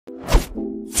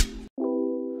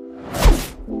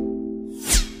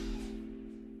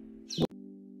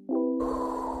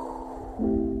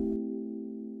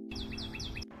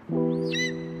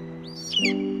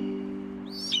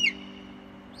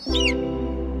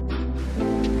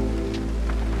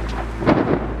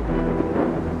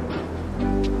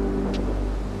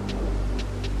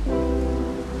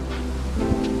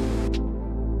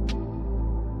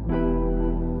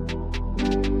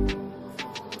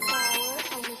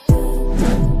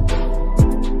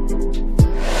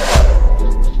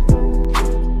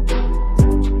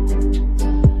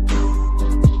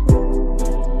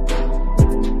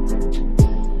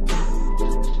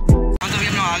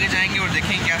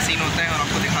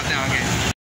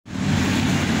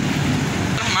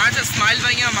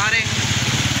भाई हैं हमारे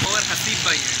और हसीब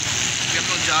भाई हैं। हम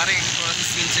लोग जा रहे हैं थोड़ा सा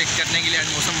सीन चेक करने के लिए।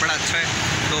 आज मौसम बड़ा अच्छा है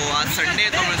तो आज संडे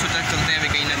है तो हमने सोचा चलते हैं अभी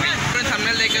कहीं ना कहीं।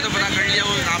 थंबनेल देख के तो पता कर लिया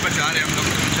वो कहाँ पर जा रहे हैं हम लोग,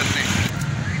 तो चलते हैं।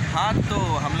 हाँ तो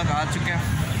हम लोग आ चुके हैं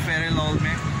फेयर लॉल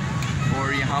में और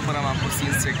यहाँ पर हम आपको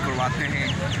सीन चेक करवाते हैं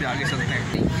फिर आगे चलते हैं।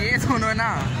 ये दोनों है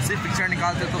ना सिर्फ पिक्चर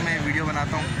निकालते तो मैं वीडियो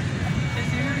बनाता हूँ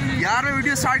यार। मैं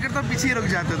वीडियो स्टार्ट करता हूँ पीछे ही रुक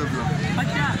जाते हो तो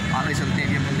आगे चलते हैं,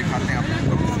 हम दिखाते हैं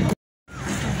आपको।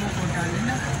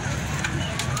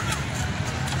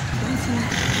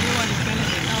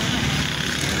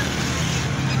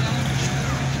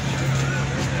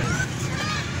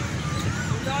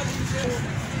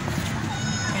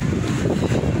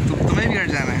 तुम्हें भी घर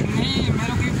जाना है? नहीं,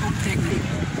 मेरे को बुक देखनी।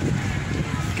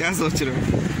 क्या सोच रहे हो?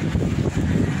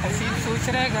 सोच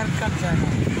रहे हैं घर कब जाना।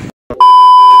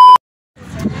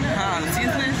 हाँ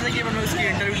सीन्स में जैसे कि मतलब इसकी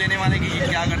इंटरव्यू लेने वाले की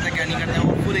क्या करता है क्या नहीं करता है,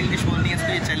 वो फुल इंग्लिश बोलनी है।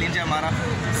 इसको ये चैलेंज है हमारा,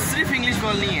 सिर्फ इंग्लिश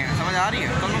बोलनी है, समझ आ रही है?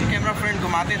 तो हम लोग कैमरा फ्रंट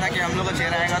घुमाते हैं ताकि हम लोग का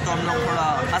चेहरा आएगा तो हम लोग थोड़ा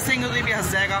हंसेंगे तो भी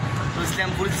हंस जाएगा, तो इसलिए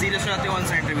हम पूरी सीरियस हो जाते हैं।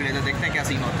 उनसे इंटरव्यू लेते हैं, देखते हैं क्या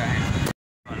सीन होता है।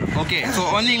 Okay so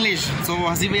only English. सो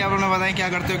हसीब भैया आप लोग बताएं क्या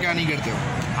करते हो क्या नहीं करते हो?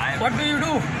 What do you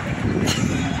do?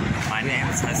 My name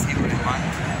is Hasib Rahman.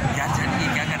 क्या कर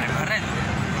रहे हैं?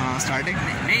 हाँ स्टार्टिंग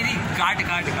नहीं काट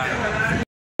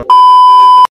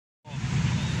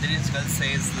There is girl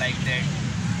says like that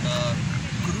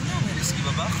corona virus की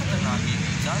वबा खतरनाक है,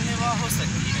 जानलेवा हो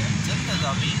सकती है। जल्द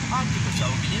तदाबीर आपके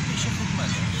बचाव के लिए पेश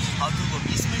खिदमत है। हाथों को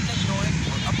 20 मिनट तक धोएं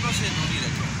और अपनों से दूरी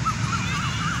रखें।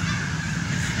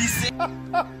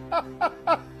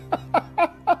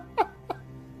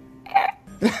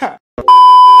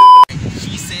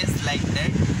 She says like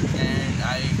that and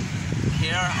I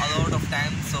hear a lot of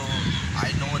times, so I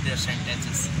know their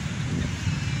sentences.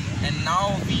 And now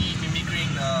we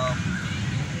mimicking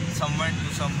someone to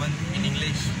someone in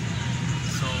English,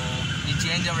 so we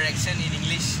change our accent in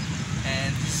English and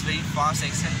this is very fast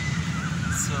accent.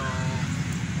 So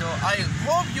I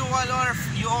hope you all are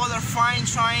fine,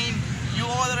 you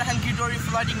all are hunky-dory,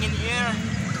 floating in air,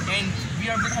 and we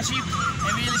are with Hasib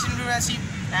and we listen to Hasib,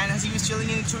 and Hasib is chilling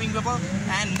in chewing bubble,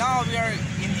 and now we are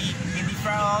in the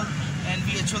farewell and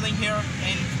we are chilling here,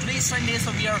 and today's Sunday so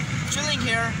we are chilling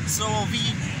here, so we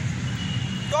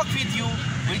talk with you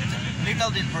with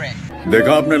little bit break.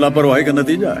 देखा आपने लापरवाही का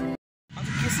नतीजा है।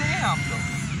 कैसे हैं आप लोग?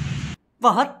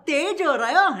 बहुत तेज हो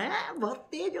रहा है, बहुत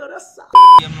तेज हो रहा।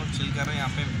 हम लोग चिल कर रहे हैं यहाँ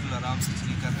पे, बिल्कुल आराम से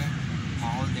चिल कर रहे हैं।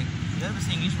 माहौल देख यार,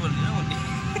 वैसे इंग्लिश बोल रहे हैं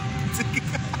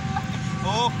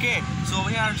okay so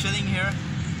we are chilling here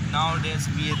nowadays.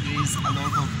 There is a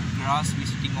lot of grass, we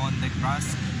sitting on the grass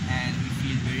and we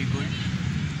feel very good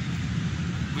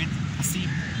with Hasib,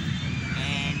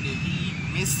 and he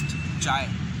missed chai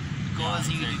because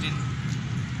he didn't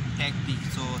take tea,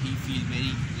 so he feel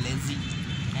very lazy.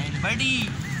 And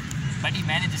but he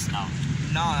manages now.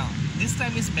 No, this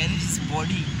time he managed his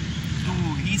body to,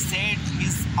 he set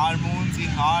his hormones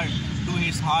in heart to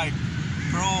his heart.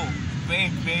 Bro,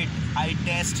 wait, I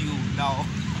test you now.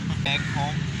 Back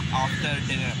home after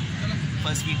dinner.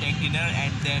 First we take dinner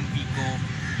and then we go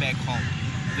back home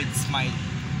with Smile.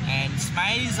 And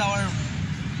Smile is our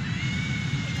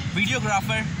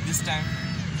videographer this time,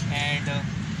 and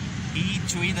he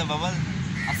chew the bubble.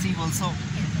 Hasib also.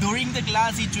 During the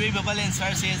class he chew bubble and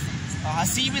sir says,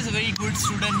 Hasib is a very good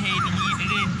student, he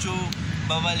didn't chew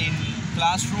bubble in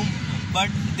classroom, but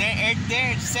then at the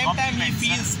same time he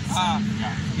feels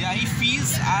he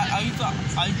feels I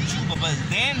chew bubble,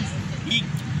 then he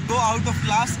go out of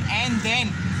class and then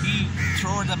he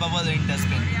throw the bubble in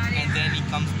dustbin and then he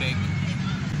comes back.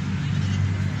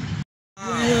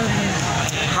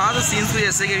 हाँ तो scenes में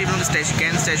जैसे कि अभी हम लोग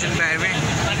cantt station पे आए हुए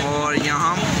हैं और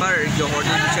यहाँ पर जो होटल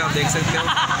पीछे आप देख सकते हो,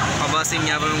 अब बस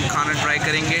यहाँ पर हम खाना ट्राई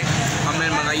करेंगे। हमने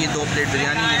मंगाई है 2 प्लेट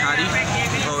बिरयानी, निहारी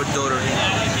और 2 रोटी।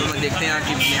 तो मैं देखते हैं यहाँ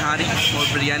की निहारी और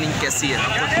बिरयानी कैसी है,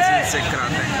 आपको सीन चेक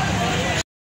कराते हैं।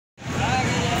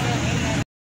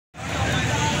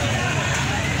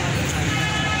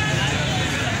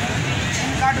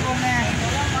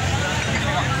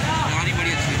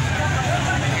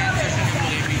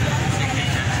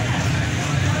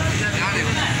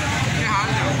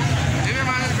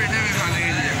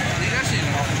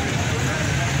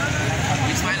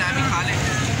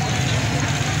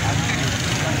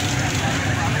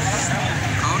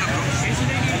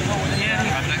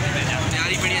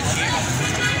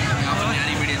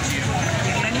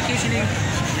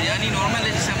 बिरयानी नॉर्मल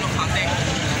है जिसे हम लोग खाते हैं,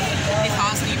 इतनी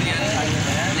खास नहीं बिरयानी,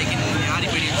 लेकिन बिरयानी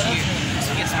बड़ी अच्छी है।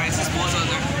 उसके स्पाइसेस बहुत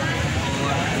ज़्यादा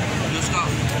और जो उसका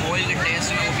ऑयल का टेस्ट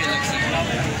है ना वो भी अलग से है।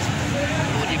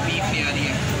 और ये बीफ बिरयानी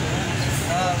है।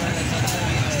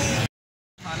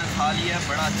 खाना खा लिया,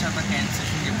 बड़ा अच्छा था कैंट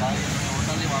स्टेशन के बाद।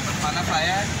 से वहाँ पर खाना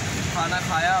खाया है। खाना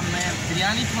खाया मैं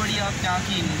बिरयानी थोड़ी आप यहाँ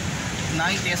की ना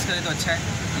ही टेस्ट करें तो अच्छा है,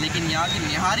 लेकिन यहाँ की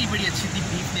निहारी बड़ी अच्छी थी।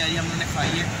 बीफ निहारी हम लोगों ने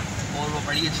खाई है और वो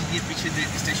बड़ी अच्छी थी। पीछे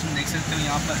स्टेशन देख सकते हो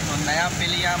यहाँ पर, तो नया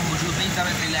पहले यहाँ मौजूद नहीं था,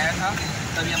 मैं पहले आया था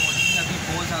तब यहाँ मौजूद था। अभी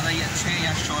बहुत ज़्यादा ही अच्छे हैं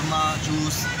यहाँ, शौरमा,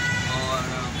 जूस और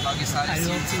बाकी सारे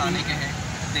चीज़ खाने के हैं,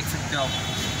 देख सकते हो आप।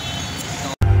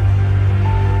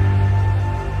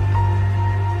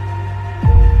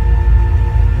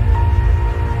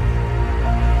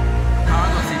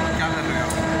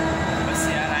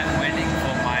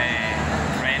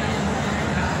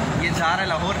 जा रहा है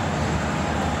लाहौर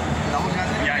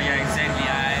जाते हैं। Yeah, exactly.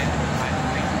 I'm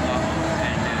going to Lahore,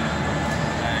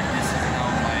 and this is now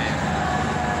my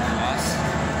last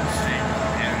stay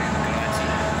here in Karachi,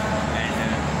 and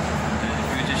the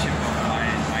future ship of my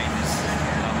mind is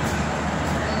Lahore.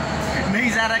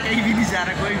 नहीं जा रहा, कहीं भी नहीं जा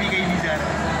रहा, कोई भी कहीं नहीं जा रहा।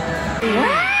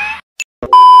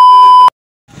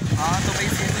 हाँ तो भाई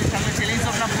हमने चैलेंज तो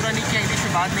अपना पूरा नहीं किया, इंग्लिश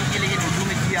में बात नहीं की, लेकिन उर्दू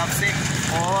में की आपसे,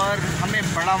 और हमें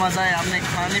बड़ा मज़ा है। हमने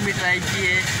खाने भी ट्राई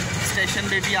किए, स्टेशन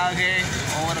पे भी आ गए,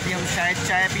 और अभी हम शायद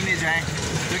चाय पीने जाएं,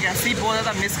 क्योंकि हसीब बहुत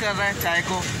ज़्यादा मिस कर रहा है चाय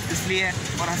को, इसलिए।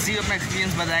 और हसीब अपना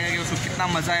एक्सपीरियंस बताएगा कि उसको कितना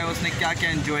मज़ा है, उसने क्या क्या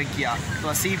एंजॉय किया। तो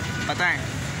हसीब बताएं।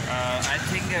 I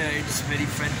think it's very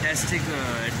fantastic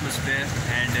atmosphere,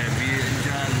 and we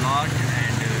enjoy a lot,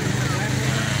 and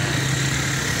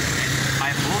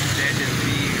I hope that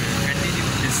we continue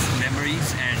these memories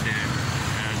and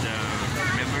the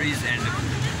memories and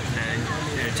the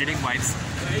chilling vibes.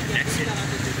 That's it.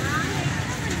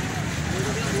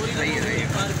 सही है।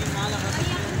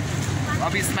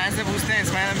 अब इसमाइल से पूछते हैं,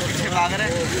 इसमाइल हम पीछे भाग रहे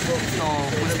हैं तो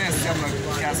पूछते हैं इससे हम लोग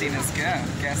क्या सीन है इसका,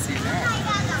 क्या सीन है।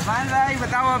 इसमाइल भाई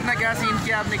बताओ अपना क्या सीन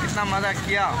किया, आपने कितना मज़ा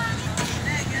किया?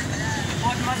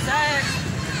 बहुत मज़ा है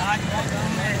आज, बहुत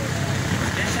घूम है,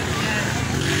 जैसा कि है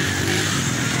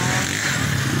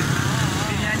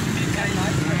बिरयानी में खाई,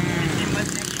 इतनी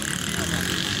मज़े की।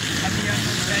 अभी हम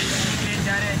ले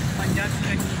जा रहे हैं पंजाब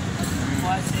से,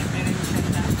 वहाँ से मेरे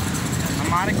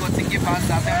हमारे कोचिंग के पास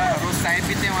जाते हैं, हम रोज़ चाय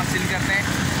पीते हैं, वहाँ चिल करते हैं।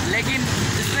 लेकिन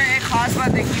इसने एक ख़ास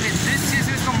बात देखी है, जिस चीज़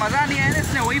से इसको मज़ा नहीं आया ना,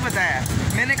 इसने वही बताया।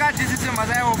 मैंने कहा जिस चीज़ से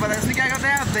मज़ा आया वो बताया। इसने क्या करता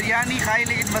है, बिरयानी खाई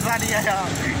लेकिन मज़ा नहीं आया।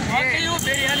 ये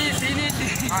बिरयानी सीनी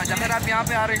थी। हाँ, अगर आप यहाँ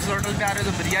पे आ रहे हो, इस होटल पे आ रहे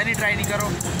हो, तो बिरयानी ट्राई नहीं करो,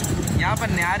 यहाँ पर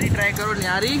निहारी ट्राई करो।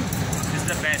 निहारी It's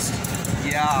the best.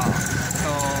 या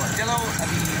तो चलो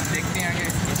अभी देखते हैं आगे।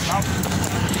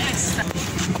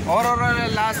 और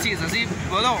लास्ट चीज़ हसीब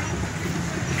बोलो।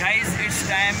 Guys, it's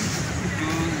time to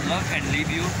love and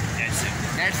leave you. That's it.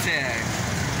 That's it.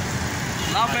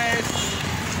 Love it.